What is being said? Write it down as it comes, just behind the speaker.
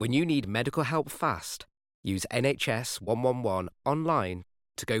When you need medical help fast, use NHS 111 online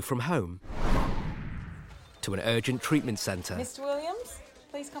to go from home to an urgent treatment centre. Mr. Williams,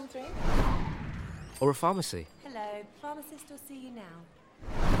 please come through. Or a pharmacy. Hello, pharmacist will see you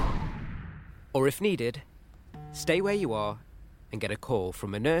now. Or if needed, stay where you are and get a call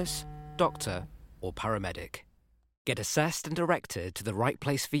from a nurse, doctor or paramedic. Get assessed and directed to the right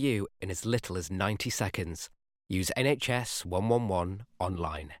place for you in as little as 90 seconds. Use NHS 111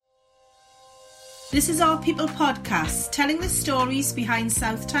 online. This is Our People podcast, telling the stories behind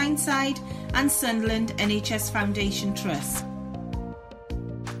South Tyneside and Sunderland NHS Foundation Trust.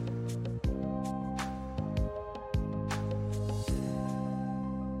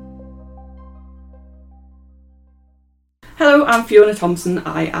 Hello, I'm Fiona Thompson.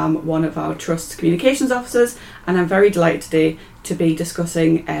 I am one of our Trust's communications officers, and I'm very delighted today to be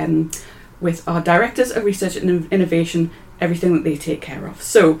discussing with our Directors of Research and Innovation everything that they take care of.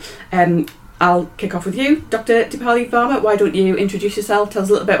 So, I'll kick off with you, Dr. Deepali Varma. Why don't you introduce yourself, tell us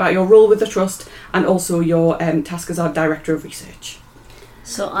a little bit about your role with the Trust and also your task as our Director of Research.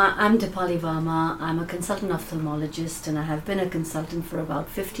 So I'm Deepali Varma. I'm a consultant ophthalmologist and I have been a consultant for about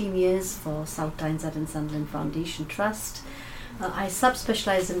 15 years for South Tyneside and Sunderland Foundation Trust. I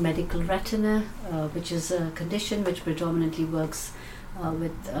subspecialise in medical retina, which is a condition which predominantly works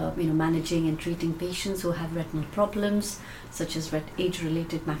with managing and treating patients who have retinal problems such as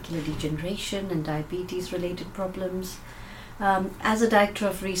age-related macular degeneration and diabetes-related problems. As a Director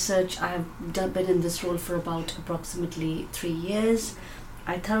of Research, I have been in this role for about approximately 3 years.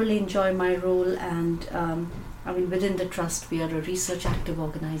 I thoroughly enjoy my role, and within the Trust we are a research active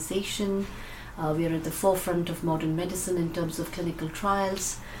organisation. We are at the forefront of modern medicine in terms of clinical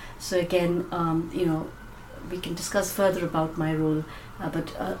trials. So again, we can discuss further about my role,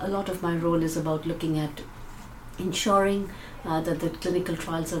 but a lot of my role is about looking at ensuring that the clinical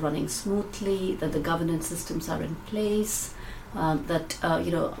trials are running smoothly, that the governance systems are in place, that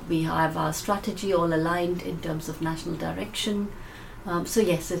we have our strategy all aligned in terms of national direction. So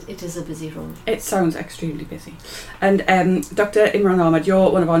yes, it is a busy role. It sounds extremely busy. And Dr. Imran Ahmed, you're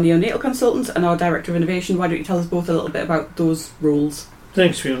one of our neonatal consultants and our Director of Innovation. Why don't you tell us both a little bit about those roles?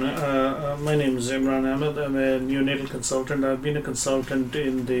 Thanks, Fiona. My name is Imran Ahmed. I'm a neonatal consultant. I've been a consultant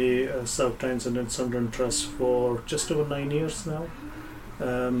in the South Tyneside and Sunderland Trust for just over 9 years now.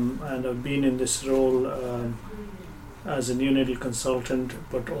 And I've been in this role as a neonatal consultant,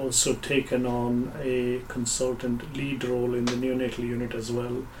 but also taken on a consultant lead role in the neonatal unit as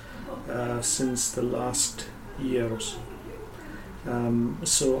well since the last year or so.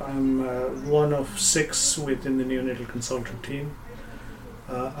 So I'm one of 6 within the neonatal consultant team.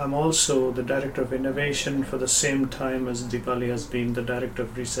 I'm also the Director of Innovation for the same time as Deepali has been the Director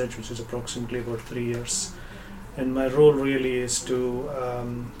of Research, which is approximately about 3 years. And my role really is to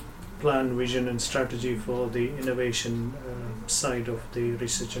plan vision and strategy for the innovation side of the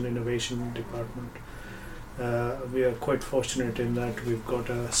Research and Innovation department. We are quite fortunate in that we've got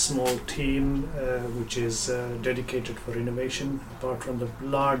a small team which is dedicated for innovation, apart from the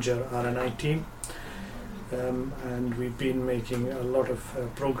larger R&I team. And we've been making a lot of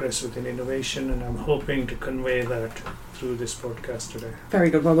progress within innovation, and I'm hoping to convey that through this podcast today. Very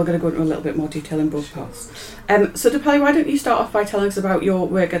good. Well, we're going to go into a little bit more detail in both parts. So Deepali, why don't you start off by telling us about your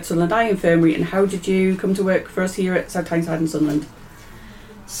work at Sunderland Eye Infirmary and how did you come to work for us here at South Tyneside and Sunderland?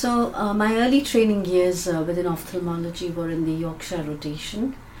 So my early training years within ophthalmology were in the Yorkshire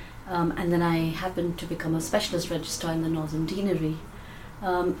rotation, and then I happened to become a specialist registrar in the Northern Deanery.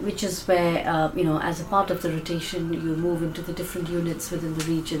 Which is where, as a part of the rotation, you move into the different units within the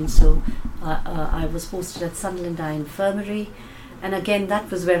region. So I was posted at Sunderland Eye Infirmary, and again, that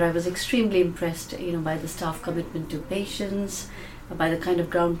was where I was extremely impressed, by the staff commitment to patients, by the kind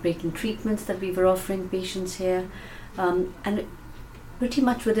of groundbreaking treatments that we were offering patients here, and pretty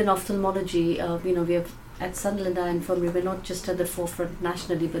much within ophthalmology, we have at Sunderland Eye Infirmary, we're not just at the forefront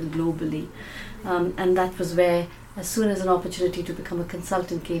nationally but globally, and that was where, as soon as an opportunity to become a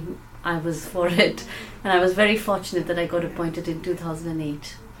consultant came, I was for it, and I was very fortunate that I got appointed in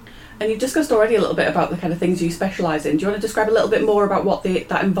 2008. And you've discussed already a little bit about the kind of things you specialise in. Do you want to describe a little bit more about what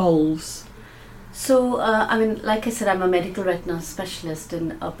that involves? So, like I said, I'm a medical retina specialist,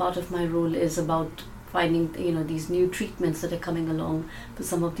 and a part of my role is about finding, these new treatments that are coming along for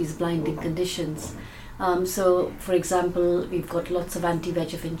some of these blinding conditions. So, for example, we've got lots of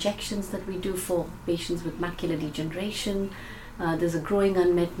anti-VEGF injections that we do for patients with macular degeneration. There's a growing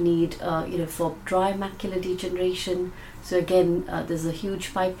unmet need, for dry macular degeneration. So again, there's a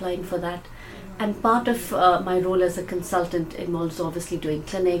huge pipeline for that. And part of my role as a consultant involves obviously doing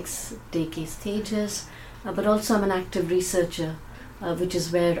clinics, day case stages, but also I'm an active researcher which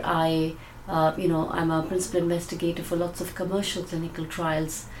is where I'm a principal investigator for lots of commercial clinical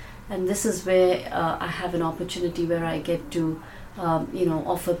trials. And this is where I have an opportunity where I get to,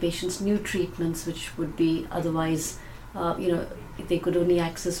 offer patients new treatments which would be otherwise, they could only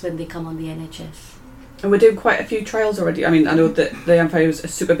access when they come on the NHS. And we're doing quite a few trials already. I mean, I know that the Infirmary is a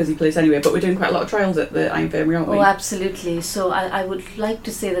super busy place anyway, but we're doing quite a lot of trials at the Infirmary, aren't we? Oh, absolutely. So I would like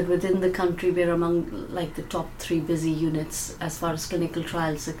to say that within the country, we're among like the top 3 busy units as far as clinical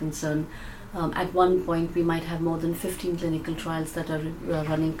trials are concerned. At one point, we might have more than 15 clinical trials that are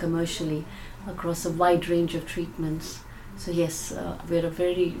running commercially across a wide range of treatments. So yes, we're a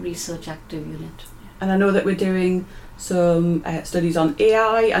very research active unit. And I know that we're doing some studies on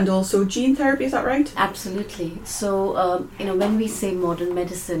AI and also gene therapy, is that right? Absolutely. So, when we say modern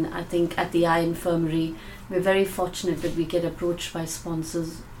medicine, I think at the Eye Infirmary, we're very fortunate that we get approached by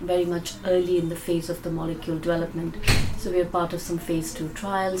sponsors very much early in the phase of the molecule development. So we are part of some phase 2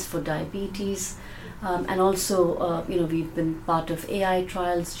 trials for diabetes, and also, we've been part of AI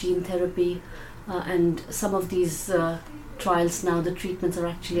trials, gene therapy, and some of these trials now, the treatments are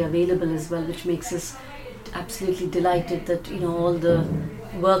actually available as well, which makes us absolutely delighted that all the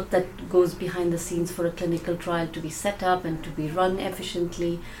work that goes behind the scenes for a clinical trial to be set up and to be run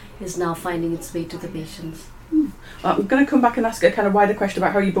efficiently is now finding its way to the patients. I'm going to come back and ask a kind of wider question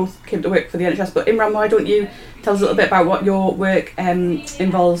about how you both came to work for the NHS, but Imran, why don't you tell us a little bit about what your work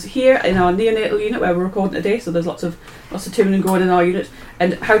involves here in our neonatal unit where we're recording today, so there's lots of tuning and going in our unit,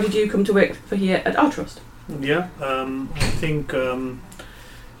 and how did you come to work for here at our trust? Yeah, I think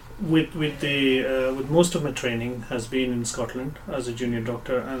with most of my training has been in Scotland as a junior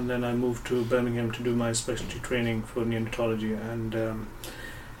doctor, and then I moved to Birmingham to do my specialty training for neonatology, and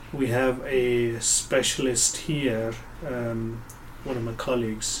we have a specialist here, one of my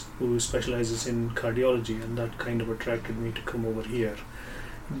colleagues who specializes in cardiology, and that kind of attracted me to come over here.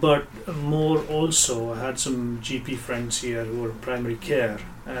 But more also, I had some GP friends here who are primary care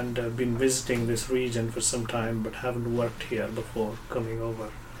and have been visiting this region for some time but haven't worked here before coming over.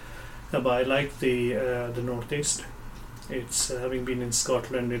 But I like the northeast. It's having been in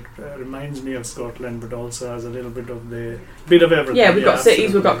Scotland, it reminds me of Scotland, but also has a little bit of everything. Yeah, we've got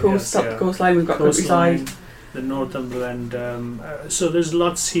cities, we've got coastline, we've got countryside. The Northumberland. So there's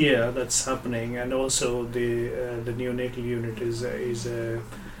lots here that's happening, and also the neonatal unit is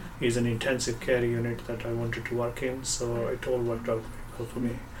an intensive care unit that I wanted to work in. So it all worked out well for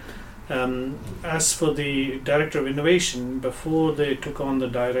me. As for the director of innovation, before they took on the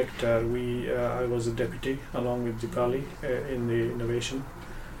director, I was a deputy along with Deepali in the innovation,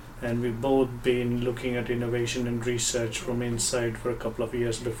 and we've both been looking at innovation and research from inside for a couple of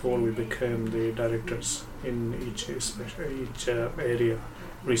years before we became the directors in each area,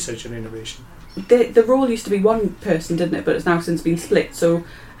 research and innovation. The role used to be one person, didn't it? But it's now since been split. So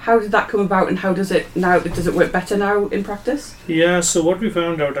how did that come about, and how does it work better now in practice? Yeah, so what we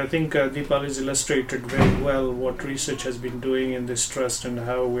found out, I think Deepali has illustrated very well what research has been doing in this trust and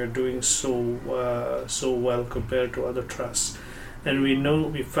how we're doing so well compared to other trusts. And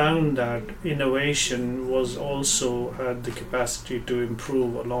we found that innovation was also had the capacity to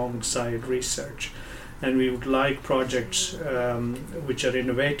improve alongside research. And we would like projects which are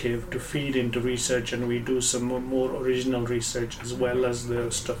innovative to feed into research, and we do some more original research as well as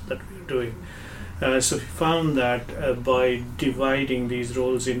the stuff that we're doing. So we found that by dividing these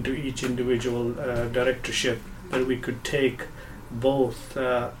roles into each individual directorship, that we could take both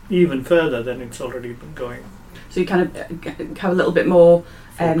even further than it's already been going. So you kind of have a little bit more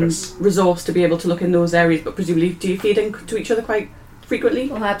resource to be able to look in those areas, but presumably do you feed into each other quite frequently?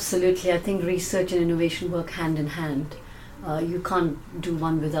 Oh, absolutely. I think research and innovation work hand in hand. You can't do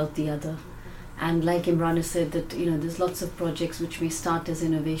one without the other. And like Imran has said, that there's lots of projects which may start as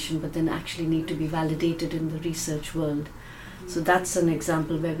innovation but then actually need to be validated in the research world. So that's an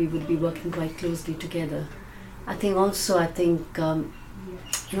example where we would be working quite closely together. I think as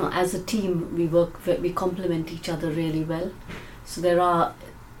a team we complement each other really well. So there are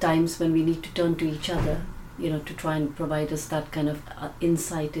times when we need to turn to each other, to try and provide us that kind of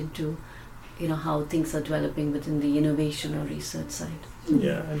insight into, how things are developing within the innovation or research side.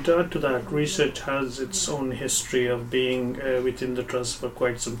 Yeah, and to add to that, research has its own history of being within the trust for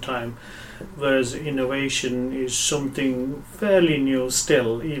quite some time, whereas innovation is something fairly new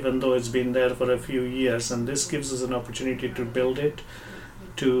still, even though it's been there for a few years, and this gives us an opportunity to build it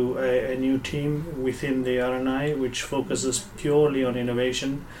to a new team within the RNI, which focuses purely on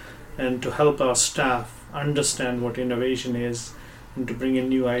innovation, and to help our staff understand what innovation is and to bring in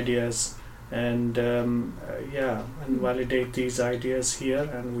new ideas and validate these ideas here.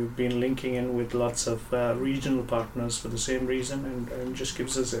 And we've been linking in with lots of regional partners for the same reason, and just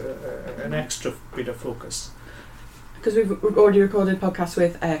gives us an extra bit of focus. Because we've already recorded podcasts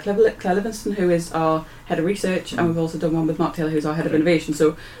with Claire Livingston, who is our head of research, and we've also done one with Mark Taylor, who's our head of innovation,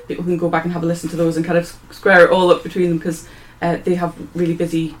 so people can go back and have a listen to those and kind of square it all up between them, because they have really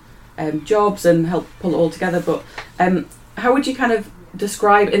busy jobs and help pull it all together. But how would you kind of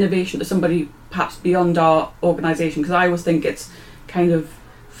describe innovation to somebody perhaps beyond our organisation? Because I always think it's kind of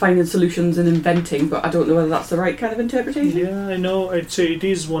finding solutions and inventing, but I don't know whether that's the right kind of interpretation. Yeah, I know. I'd say it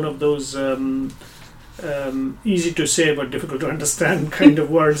is one of those easy to say but difficult to understand kind of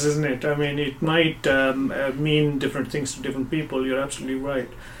words, isn't it? I mean, it might mean different things to different people. You're absolutely right.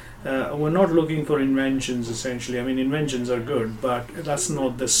 We're not looking for inventions, essentially. I mean, inventions are good, but that's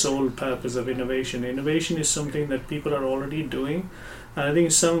not the sole purpose of innovation. Innovation is something that people are already doing. And I think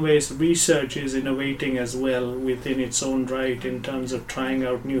in some ways research is innovating as well within its own right in terms of trying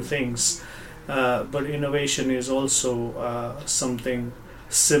out new things. But innovation is also something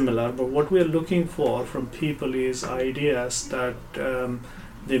similar. But what we're looking for from people is ideas that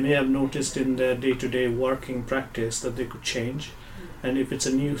they may have noticed in their day-to-day working practice that they could change. And if it's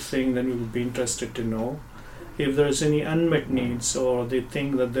a new thing, then we would be interested to know. If there's any unmet needs, or they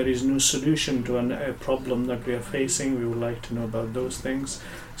think that there is no solution to a problem that we are facing, we would like to know about those things.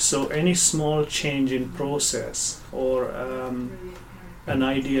 So any small change in process or an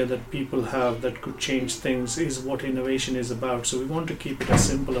idea that people have that could change things is what innovation is about. So we want to keep it as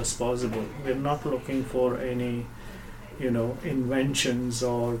simple as possible. We're not looking for any, inventions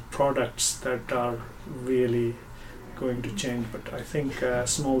or products that are really going to change, but I think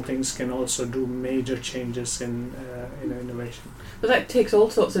small things can also do major changes in innovation. But that takes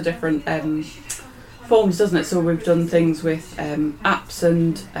all sorts of different forms, doesn't it? So we've done things with apps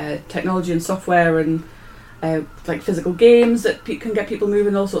and technology and software and like physical games that can get people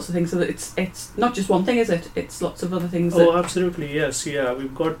moving, all sorts of things. So that it's not just one thing, is it? It's lots of other things. Oh, absolutely, yes. Yeah,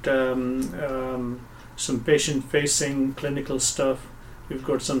 we've got some patient-facing clinical stuff. We've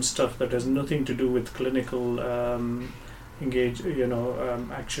got some stuff that has nothing to do with clinical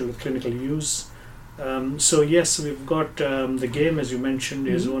actual clinical use. So yes, we've got the game, as you mentioned,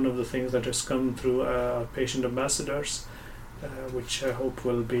 is one of the things that has come through patient ambassadors, which I hope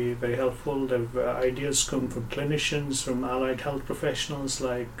will be very helpful. The ideas come from clinicians, from allied health professionals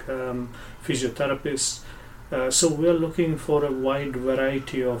like physiotherapists. So we're looking for a wide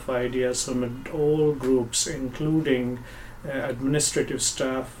variety of ideas from all groups, including administrative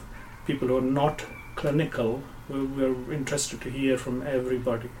staff, people who are not clinical. We're interested to hear from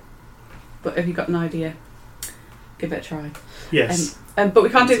everybody. But have you got an idea? Give it a try. Yes. But we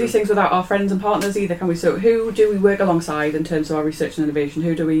can't do these things without our friends and partners either, can we? So who do we work alongside in terms of our research and innovation?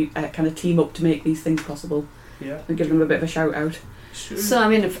 Who do we kind of team up to make these things possible? Yeah. And give them a bit of a shout out. Sure. So, I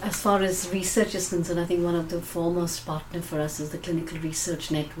mean, as far as research is concerned, I think one of the foremost partner for us is the Clinical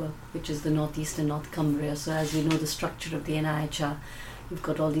Research Network, which is the Northeast and North Cumbria. So, as we know, the structure of the NIHR, we've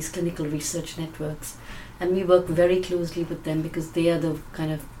got all these clinical research networks, and we work very closely with them because they are the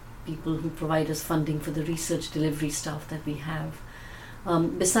kind of people who provide us funding for the research delivery staff that we have.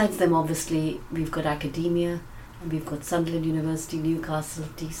 Besides them, obviously, we've got academia, and we've got Sunderland University, Newcastle,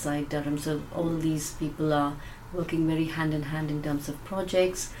 Teesside, Durham. So all these people are working very hand in hand in terms of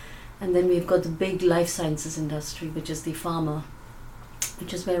projects. And then we've got the big life sciences industry, which is the pharma,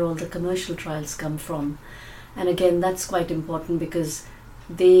 which is where all the commercial trials come from. And again, that's quite important because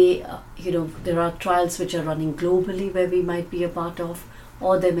they, there are trials which are running globally where we might be a part of,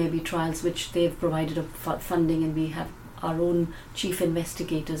 or there may be trials which they've provided funding, and we have our own chief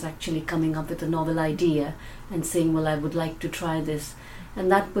investigators actually coming up with a novel idea and saying, well, I would like to try this.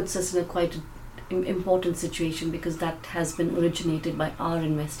 And that puts us in a quite important situation because that has been originated by our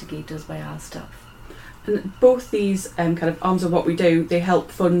investigators, by our staff. And both these kind of arms of what we do, they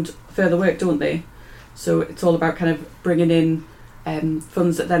help fund further work, don't they? So it's all about kind of bringing in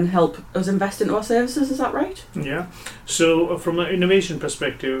funds that then help us invest into our services, is that right? Yeah. So from an innovation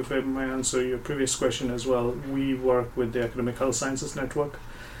perspective, if I may answer your previous question as well, we work with the Academic Health Sciences Network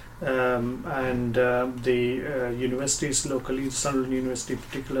and the universities locally, Sunderland University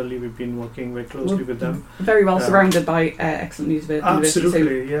particularly, we've been working very closely with them. Very well surrounded by excellent universities.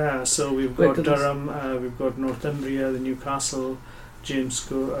 Absolutely, yeah. So we've got Durham, we've got Northumbria, the Newcastle, the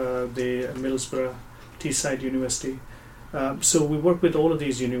Middlesbrough, Teesside University. So we work with all of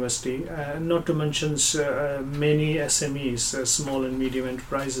these universities, not to mention many SMEs, small and medium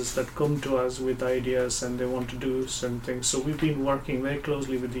enterprises that come to us with ideas and they want to do certain things. So we've been working very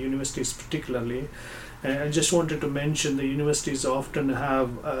closely with the universities particularly. I just wanted to mention the universities often have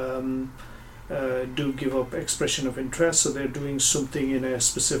do give up expression of interest, so they're doing something in a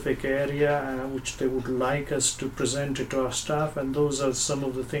specific area which they would like us to present it to our staff, and those are some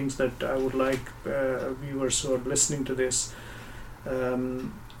of the things that I would like viewers who are listening to this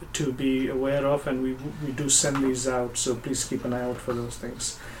to be aware of, and we do send these out, so please keep an eye out for those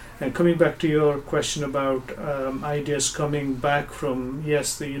things. And coming back to your question about ideas coming back from,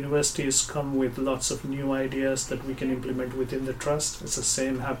 yes, the university has come with lots of new ideas that we can implement within the trust. It's the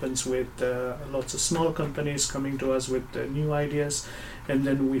same happens with lots of small companies coming to us with new ideas, and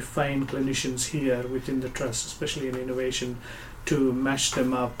then we find clinicians here within the trust, especially in innovation, to match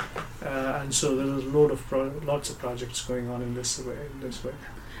them up. And so there's lots of projects going on in this way.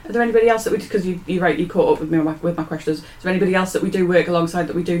 Is there anybody else that because you caught up with me with my questions, is there anybody else that we do work alongside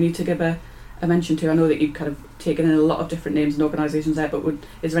that we do need to give a mention to? I know that you've kind of taken in a lot of different names and organisations there, but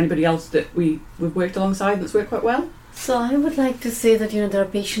is there anybody else that we've worked alongside that's worked quite well? So I would like to say that there are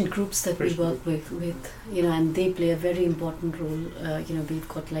patient groups that we work with and they play a very important role. We've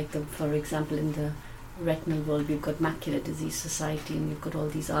got for example, in the retinal world, we've got Macular Disease Society, and we've got all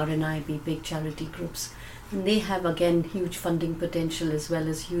these RNIB big charity groups. And they have, again, huge funding potential as well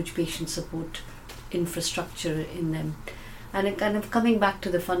as huge patient support infrastructure in them. And kind of coming back to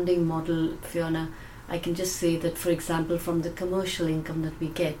the funding model, Fiona, I can just say that, for example, from the commercial income that we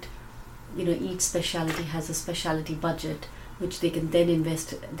get, each specialty has a specialty budget which they can then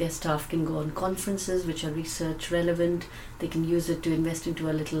invest. Their staff can go on conferences which are research relevant. They can use it to invest into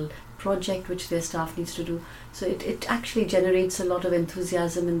a little project which their staff needs to do. So it actually generates a lot of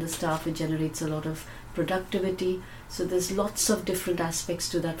enthusiasm in the staff. It generates a lot of productivity. So there's lots of different aspects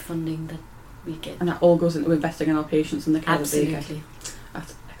to that funding that we get. And that all goes into investing in our patients and the care that they get. Absolutely.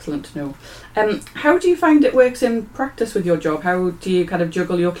 That's excellent to know. How do you find it works in practice with your job? How do you kind of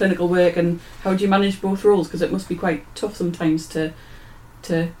juggle your clinical work, and how do you manage both roles? Because it must be quite tough sometimes to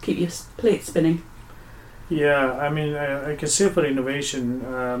keep your plate spinning. Yeah, I mean, I can say for innovation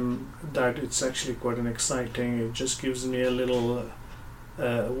that it's actually quite an exciting. It just gives me a little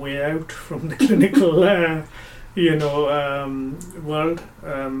way out from the clinical, world.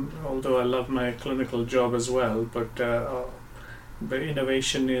 Although I love my clinical job as well, but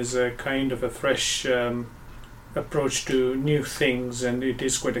innovation is a kind of a fresh approach to new things, and it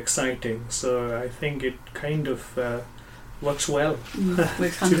is quite exciting. So I think it kind of works well.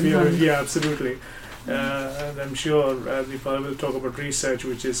 Works hand in hand. Yeah, absolutely. And I'm sure Deepali will talk about research,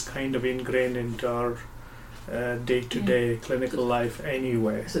 which is kind of ingrained into our day-to-day clinical life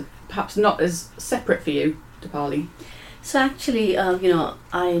anyway. So perhaps not as separate for you, Deepali. So actually,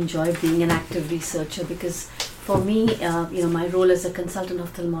 I enjoy being an active researcher because for me, my role as a consultant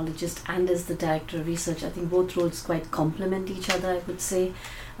ophthalmologist and as the director of research, I think both roles quite complement each other, I would say.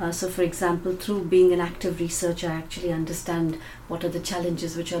 So for example, through being an active researcher, I actually understand what are the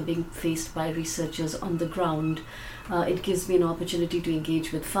challenges which are being faced by researchers on the ground. It gives me an opportunity to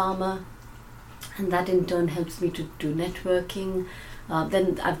engage with pharma, and that in turn helps me to do networking.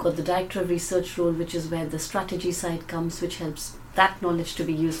 Then I've got the director of research role, which is where the strategy side comes, which helps that knowledge to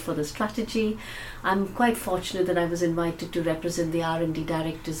be used for the strategy. I'm quite fortunate that I was invited to represent the R&D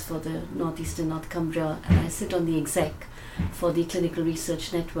directors for the Northeast and North Cumbria, and I sit on the exec for the Clinical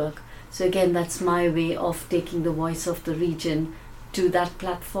Research Network. So again, that's my way of taking the voice of the region to that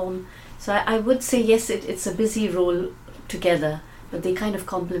platform. So I would say, yes, it's a busy role together, but they kind of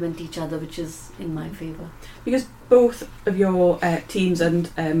complement each other, which is in my favour. Because both of your teams and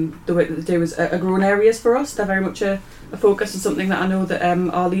the work that they do are growing areas for us. They're very much a focus and something that I know that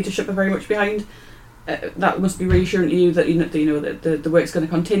our leadership are very much behind. That must be reassuring to you that that the work's going to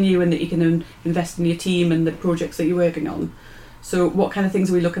continue and that you can invest in your team and the projects that you're working on. So what kind of things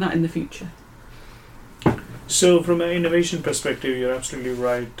are we looking at in the future? So from an innovation perspective, you're absolutely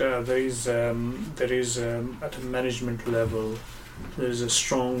right. There is at a management level, there is a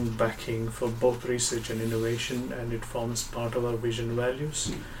strong backing for both research and innovation, and it forms part of our vision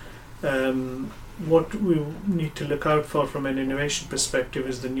values. What we need to look out for from an innovation perspective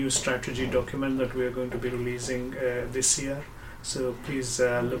is the new strategy document that we are going to be releasing this year. So please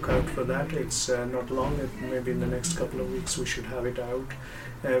look out for that. It's not long, maybe in the next couple of weeks we should have it out.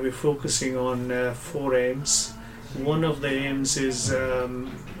 We're focusing on 4 aims. One of the aims is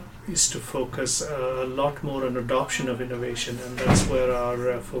to focus a lot more on adoption of innovation, and that's where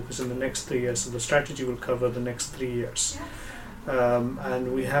our focus in the next 3 years. So the strategy will cover the next 3 years.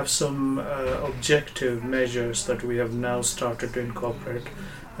 And we have some objective measures that we have now started to incorporate,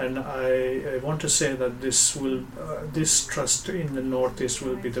 and I want to say that this trust in the Northeast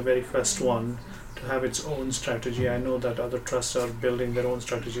will be the very first one to have its own strategy. I know that other trusts are building their own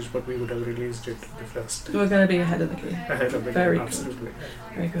strategies, but we would have released it the first. We're going to be ahead of the game. Ahead of the Very game, good. absolutely.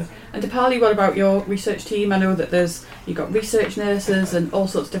 Very good. And Deepali, what about your research team? I know that you've got research nurses and all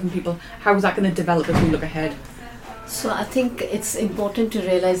sorts of different people. How is that going to develop as we look ahead? So I think it's important to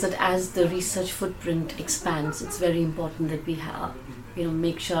realize that as the research footprint expands, it's very important that we have,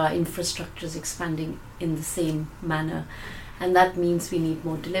 make sure our infrastructure is expanding in the same manner. And that means we need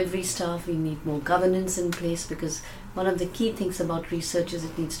more delivery staff, we need more governance in place, because one of the key things about research is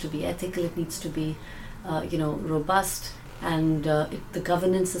it needs to be ethical, it needs to be, robust, and the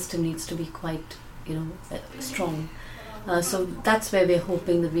governance system needs to be quite, strong. So that's where we're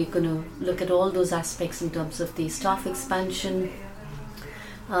hoping that we're going to look at all those aspects in terms of the staff expansion.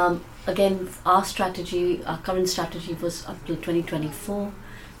 Again, our current strategy was up till 2024.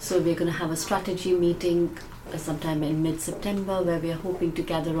 So we're going to have a strategy meeting sometime in mid-September, where we're hoping to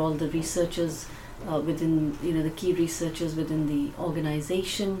gather all the researchers within, the key researchers within the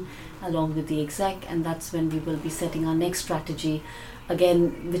organization, along with the exec, and that's when we will be setting our next strategy,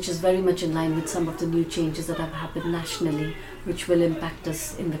 again, which is very much in line with some of the new changes that have happened nationally, which will impact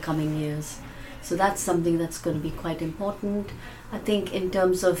us in the coming years. So that's something that's going to be quite important. I think in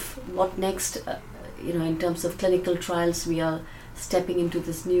terms of what next, in terms of clinical trials, we are stepping into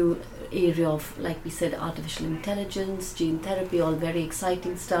this new area of, like we said, artificial intelligence, gene therapy, all very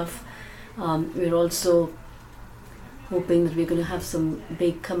exciting stuff. We're also hoping that we're going to have some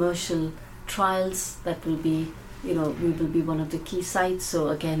big commercial trials that will be, we will be one of the key sites. So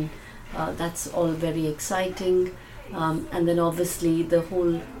again, that's all very exciting. And then obviously the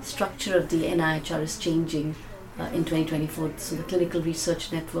whole structure of the NIHR is changing in 2024. So the clinical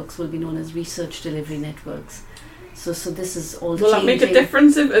research networks will be known as research delivery networks. So this is all changing. Will that make a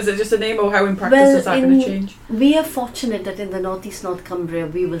difference? Is it just a name, or how in practice is that going to change? We are fortunate that in the Northeast North Cumbria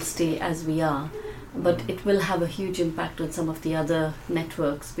we will stay as we are, but it will have a huge impact on some of the other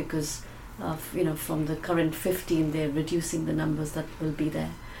networks, because from the current 15 they're reducing the numbers that will be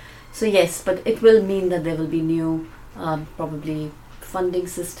there. So yes, but it will mean that there will be new probably funding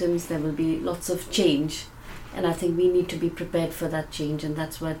systems, there will be lots of change, and I think we need to be prepared for that change, and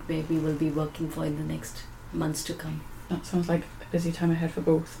that's what we will be working for in the next months to come. That sounds like a busy time ahead for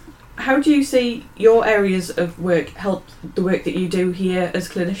both. How do you see your areas of work help the work that you do here as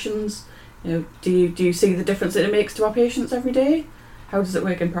clinicians? Do you see the difference that it makes to our patients every day? How does it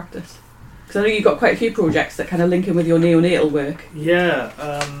work in practice? Because I know you've got quite a few projects that kind of link in with your neonatal work. Yeah.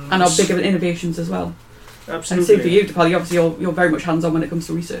 And our bigger innovations as well. Absolutely. And same for you, Deepali. Obviously, you're very much hands-on when it comes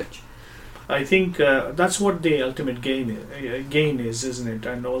to research. I think that's what the ultimate gain is, isn't it?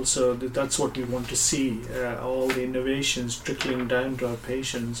 And also that's what we want to see, all the innovations trickling down to our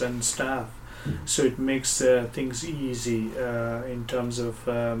patients and staff. So it makes things easy in terms of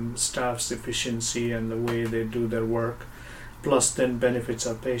staff's efficiency and the way they do their work, plus then benefits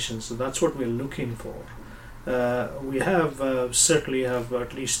our patients. So that's what we're looking for. We certainly have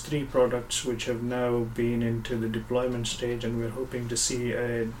at least 3 products which have now been into the deployment stage, and we're hoping to see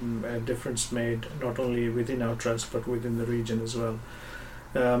a difference made not only within our trust but within the region as well.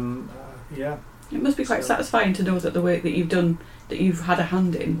 It must be quite satisfying to know that the work that you've done, that you've had a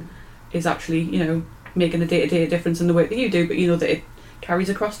hand in, is actually, making a day-to-day difference in the work that you do, but that it carries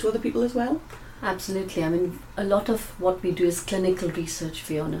across to other people as well. Absolutely. I mean, a lot of what we do is clinical research,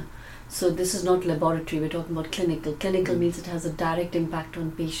 Fiona. So this is not laboratory, we're talking about clinical. Clinical means it has a direct impact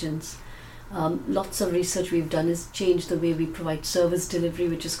on patients. Lots of research we've done is change the way we provide service delivery,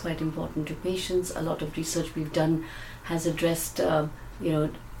 which is quite important to patients. A lot of research we've done has addressed,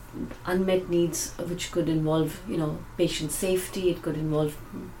 unmet needs, which could involve, patient safety. It could involve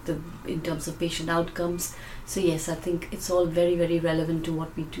in terms of patient outcomes. So yes, I think it's all very, very relevant to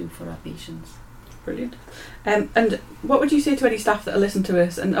what we do for our patients. Brilliant. And what would you say to any staff that are listening to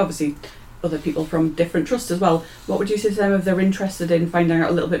us, and obviously other people from different trusts as well, what would you say to them if they're interested in finding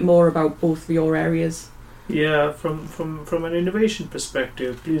out a little bit more about both of your areas? Yeah, from an innovation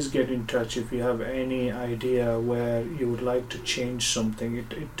perspective, please get in touch if you have any idea where you would like to change something.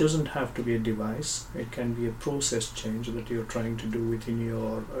 It doesn't have to be a device. It can be a process change that you're trying to do within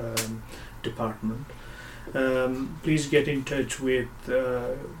your department. Please get in touch with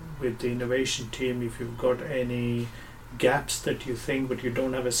the innovation team if you've got any gaps that you think but you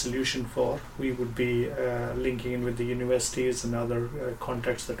don't have a solution for. We would be linking in with the universities and other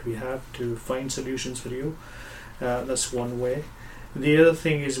contacts that we have to find solutions for you. That's one way. The other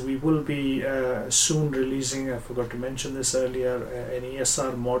thing is we will be soon releasing, I forgot to mention this earlier, an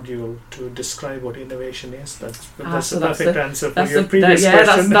ESR module to describe what innovation is. That's the perfect answer for your previous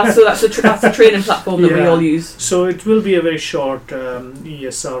question. That's the training platform that we all use. So it will be a very short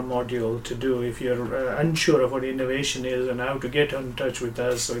ESR module to do if you're unsure of what innovation is and how to get in touch with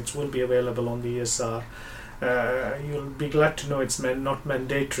us. So it will be available on the ESR. You'll be glad to know it's not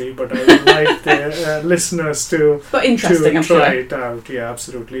mandatory, but I would like the listeners to try it out. Yeah,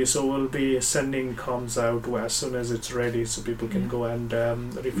 absolutely. So we'll be sending comms out as soon as it's ready, so people can go and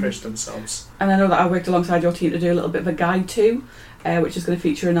refresh themselves. And I know that I worked alongside your team to do a little bit of a guide too, which is going to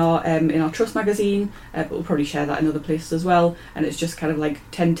feature in our Trust magazine, but we'll probably share that in other places as well. And it's just kind of like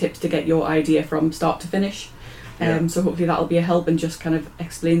 10 tips to get your idea from start to finish. So hopefully that'll be a help and just kind of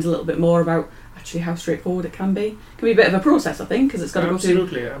explains a little bit more about actually how straightforward it can be. It can be a bit of a process, I think, because it's got to go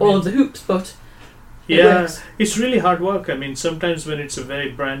through all of the hoops, but it's really hard work. I mean, sometimes when it's a very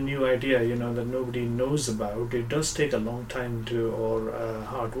brand new idea, that nobody knows about, it does take a long time or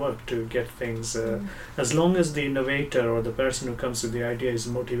hard work to get things. As long as the innovator or the person who comes with the idea is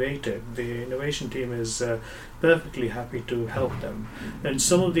motivated, the innovation team is perfectly happy to help them. And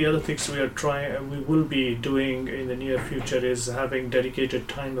some of the other things we will be doing in the near future is having dedicated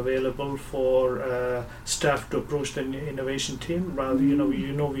time available for staff to approach the innovation team. Rather,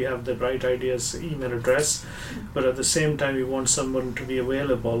 we have the Right Ideas email address, but at the same time we want someone to be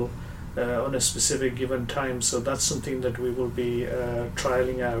available on a specific given time. So that's something that we will be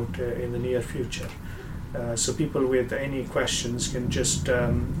trialing out in the near future. So people with any questions can just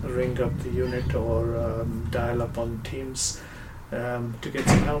ring up the unit or dial up on Teams to get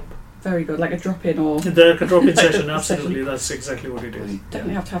some help. Very good, like a drop-in or... The drop-in session, absolutely, that's exactly what it is.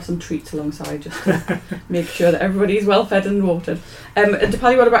 Definitely have to have some treats alongside just to make sure that everybody's well fed and watered.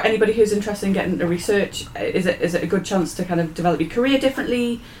 Deepali, what about anybody who's interested in getting into research? Is it a good chance to kind of develop your career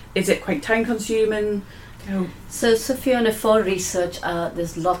differently? Is it quite time-consuming? So Fiona, for research,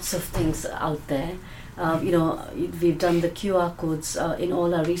 there's lots of things out there. We've done the QR codes in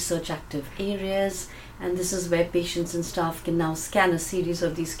all our research active areas, and this is where patients and staff can now scan a series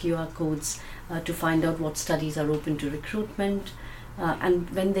of these QR codes to find out what studies are open to recruitment. And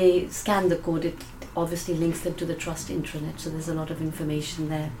when they scan the code, it obviously links them to the Trust intranet, so there's a lot of information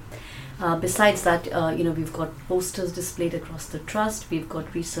there. Besides that, we've got posters displayed across the Trust. We've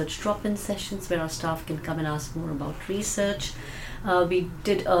got research drop-in sessions where our staff can come and ask more about research. We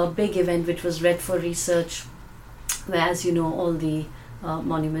did a big event which was Red for Research, where, as you know, all the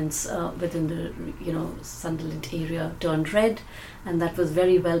monuments within the Sunderland area turned red, and that was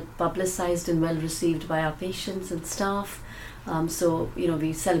very well publicised and well received by our patients and staff.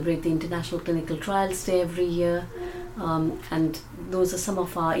 We celebrate the International Clinical Trials Day every year, and those are some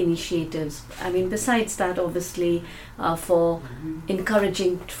of our initiatives. I mean, besides that, obviously, for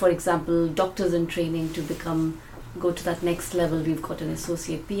encouraging, for example, doctors in training to go to that next level, we've got an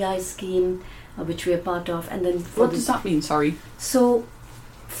associate PI scheme, which we are part of. And then what does that mean? Sorry. So,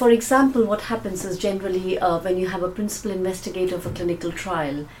 for example, what happens is generally when you have a principal investigator of a clinical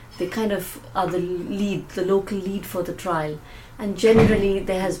trial, they kind of are the local lead for the trial. And generally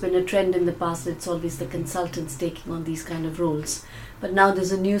there has been a trend in the past that it's always the consultants taking on these kind of roles. But now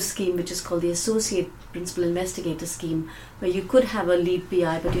there's a new scheme which is called the Associate Principal Investigator Scheme, where you could have a lead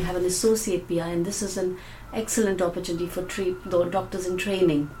PI, but you have an associate PI, and this is an excellent opportunity for doctors in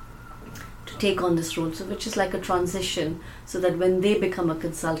training to take on this role, so which is like a transition, so that when they become a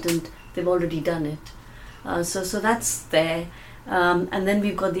consultant, they've already done it. So that's there. And then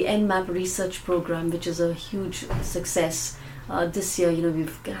we've got the NMAP research program, which is a huge success. This year,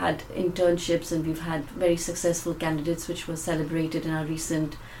 we've had internships and we've had very successful candidates, which were celebrated in our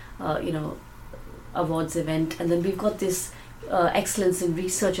recent, awards event. And then we've got this Excellence in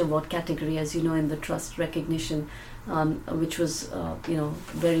Research Award category, as you know, in the Trust recognition, which was,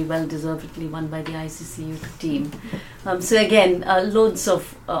 very well deservedly won by the ICCU team. So again, loads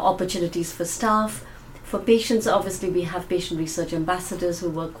of opportunities for staff. For patients, obviously, we have patient research ambassadors who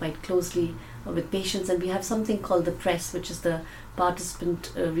work quite closely with patients, and we have something called the PRESS, which is the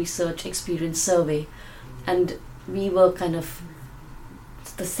Participant Research Experience Survey, and we were kind of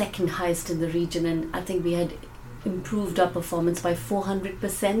the second highest in the region, and I think we had improved our performance by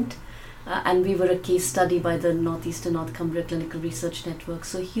 400%, and we were a case study by the Northeast and North Cumbria Clinical Research Network,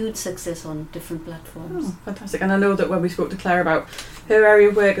 so huge success on different platforms. Oh, fantastic. And I know that when we spoke to Claire about her area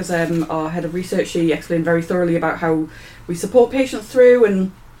of work as our head of research, she explained very thoroughly about how we support patients through,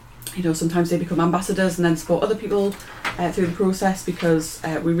 and sometimes they become ambassadors and then support other people through the process, because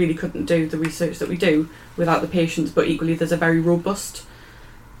we really couldn't do the research that we do without the patients. But equally, there's a very robust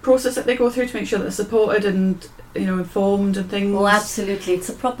process that they go through to make sure that they're supported and informed and things? Oh, absolutely. It's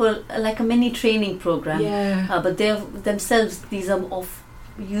a proper, like a mini training program. Yeah. But they're themselves, these are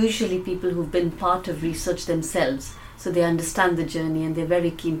usually people who've been part of research themselves, so they understand the journey and they're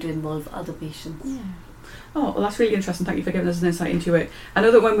very keen to involve other patients. Yeah. Oh, well, that's really interesting. Thank you for giving us an insight into it. I know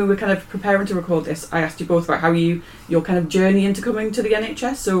that when we were kind of preparing to record this, I asked you both about how your kind of journey into coming to the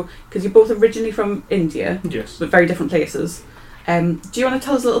NHS. So, because you're both originally from India, yes, but very different places. Do you want to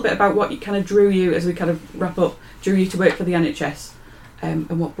tell us a little bit about what kind of drew you, as we kind of wrap up, drew you to work for the NHS, and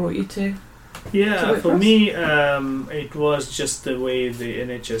what brought you to? Yeah, for me, it was just the way the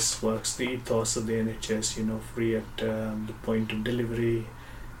NHS works, the ethos of the NHS. Free at the point of delivery.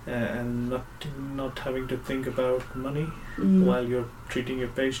 And not having to think about money while you're treating your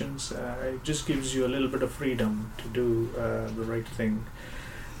patients. It just gives you a little bit of freedom to do the right thing.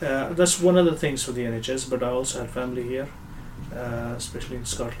 That's one of the things for the NHS, but I also had family here, especially in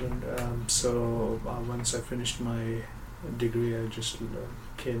Scotland. So once I finished my degree, I just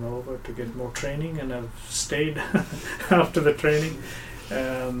came over to get more training, and I've stayed after the training.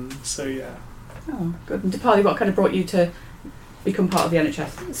 So yeah. Oh, good. And Deepali, what kind of brought you to become part of the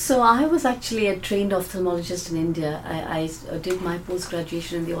NHS? So I was actually a trained ophthalmologist in India. I did my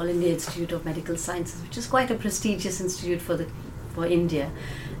post-graduation in the All India Institute of Medical Sciences, which is quite a prestigious institute for India.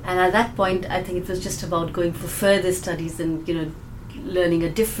 And at that point, I think it was just about going for further studies and learning a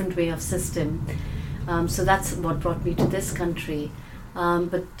different way of system. So that's what brought me to this country.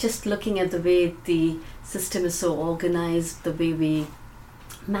 But just looking at the way the system is so organized, the way we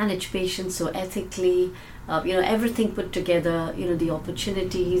manage patients so ethically, everything put together, the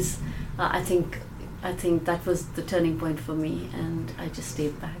opportunities, I think that was the turning point for me, and I just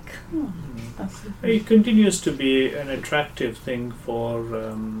stayed back. It continues to be an attractive thing for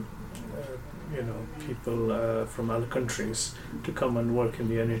people from other countries to come and work in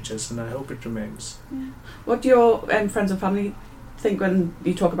the NHS, and I hope it remains. Yeah. What do your friends and family think when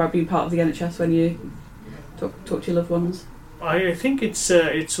you talk about being part of the NHS, when you talk to your loved ones? I think it's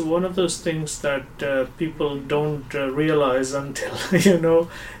one of those things that people don't realize until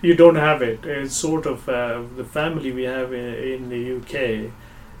you don't have it. It's sort of the family we have in the UK.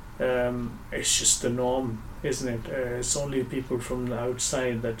 It's just the norm, isn't it? It's only people from the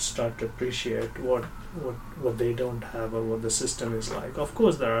outside that start to appreciate what they don't have or what the system is like. Of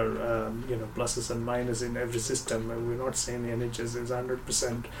course, there are pluses and minuses in every system. We're not saying the NHS is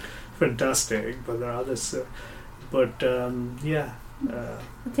 100% fantastic, but there are others. I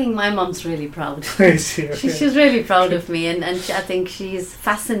think my mom's really proud. She's really proud of me, and I think she's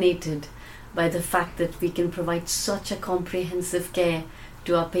fascinated by the fact that we can provide such a comprehensive care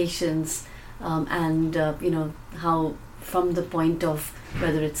to our patients, and how from the point of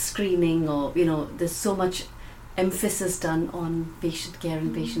whether it's screening or there's so much emphasis done on patient care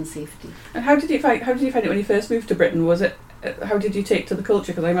and patient safety. And how did you find it when you first moved to Britain? Was it how did you take to the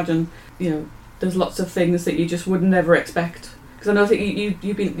culture? Because I imagine there's lots of things that you just would never expect. Because I know that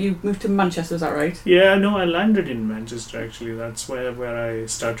you moved to Manchester, is that right? Yeah, no, I landed in Manchester actually. That's where I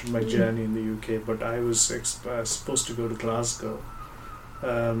started my journey in the UK. But I was supposed to go to Glasgow.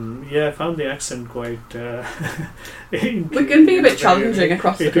 I found the accent quite. It can be a bit challenging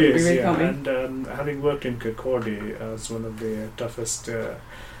across the country, really, can't we? And having worked in Kirkcaldy, it's one of the toughest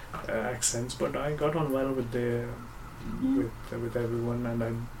accents. But I got on well with with everyone, and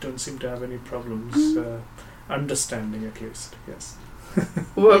I don't seem to have any problems understanding, at least. Yes.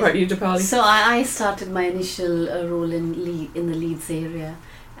 What about you, Deepali? So I started my initial role in the Leeds area,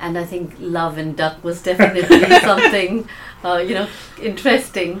 and I think love and duck was definitely something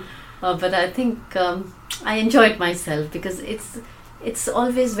interesting. But I think I enjoyed myself because it's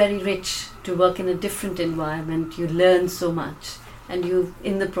always very rich to work in a different environment. You learn so much, and you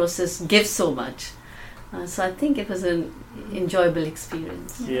in the process give so much. So I think it was an enjoyable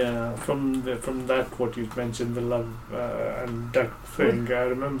experience. Yeah, from that what you mentioned, the love and duck thing. I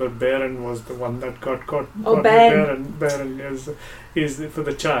remember Baron was the one that got caught. Oh, Ben. Baron is for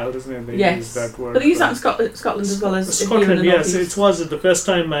the child, isn't it? They use that word. But they use that in Scotland as well as Scotland. Yes, it was the first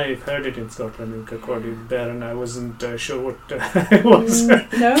time I heard it in Scotland in Kirkcaldy. Baron, I wasn't sure what it was.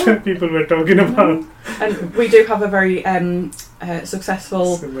 No, people were talking about. And we do have a very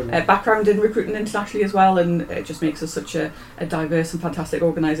successful background in recruiting internationally as well, and it just makes us such a diverse and fantastic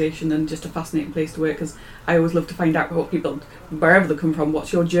organisation, and just a fascinating place to work. Because I always love to find out what people, wherever they come from,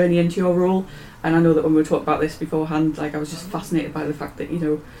 what's your journey into your role, And I know that when we talked about this beforehand, like I was just fascinated by the fact that, you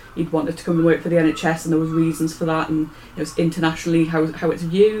know, he'd wanted to come and work for the NHS, and there was reasons for that, and you know, it's internationally how it's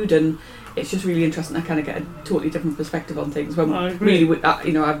viewed, and it's just really interesting to kind of get a totally different perspective on things. When really,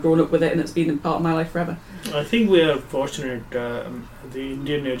 you know, I've grown up with it, and it's been a part of my life forever. I think we are fortunate. The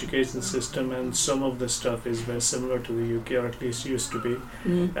Indian education system and some of the stuff is very similar to the UK, or at least used to be,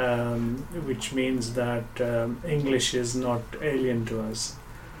 which means that English is not alien to us,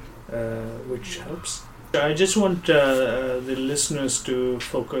 which helps. I just want the listeners to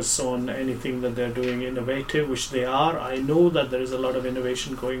focus on anything that they're doing innovative, which they are. I know that there is a lot of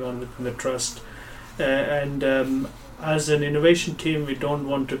innovation going on within the trust, and as an innovation team, we don't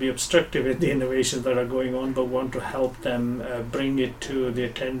want to be obstructive with the innovations that are going on, but want to help them bring it to the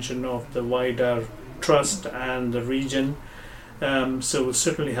attention of the wider trust and the region. So we'll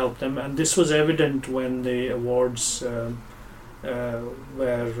certainly help them, and this was evident when the awards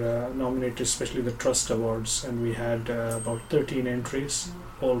were nominated, especially the Trust Awards, and we had about 13 entries,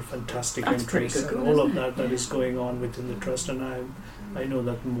 all fantastic That's entries, pretty good, and all of isn't it? that is going on within the trust, and I know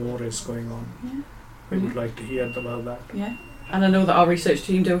that more is going on. Yeah. We would like to hear about that. Yeah. And I know that our research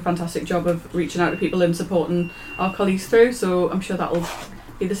team do a fantastic job of reaching out to people and supporting our colleagues through, so I'm sure that'll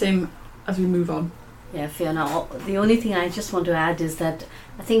be the same as we move on. Yeah, Fiona, the only thing I just want to add is that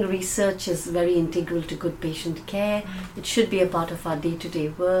I think research is very integral to good patient care. It should be a part of our day-to-day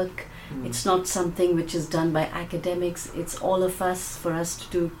work. It's not something which is done by academics. It's all of us, for us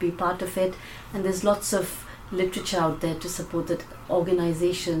to be part of it. And there's lots of literature out there to support that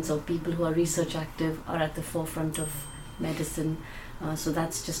organizations or people who are research active are at the forefront of medicine. So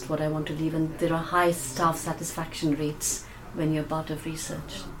that's just what I want to leave. And there are high staff satisfaction rates when you're part of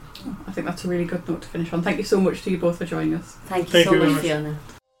research. I think that's a really good note to finish on. Thank you so much to you both for joining us. Thank you so very much, much. Fiona.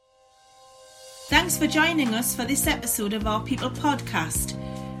 Thanks for joining us for this episode of our People podcast.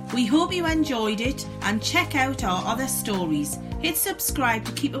 We hope you enjoyed it, and check out our other stories. Hit subscribe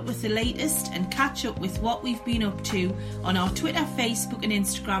to keep up with the latest and catch up with what we've been up to on our Twitter, Facebook and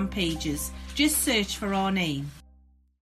Instagram pages. Just search for our name.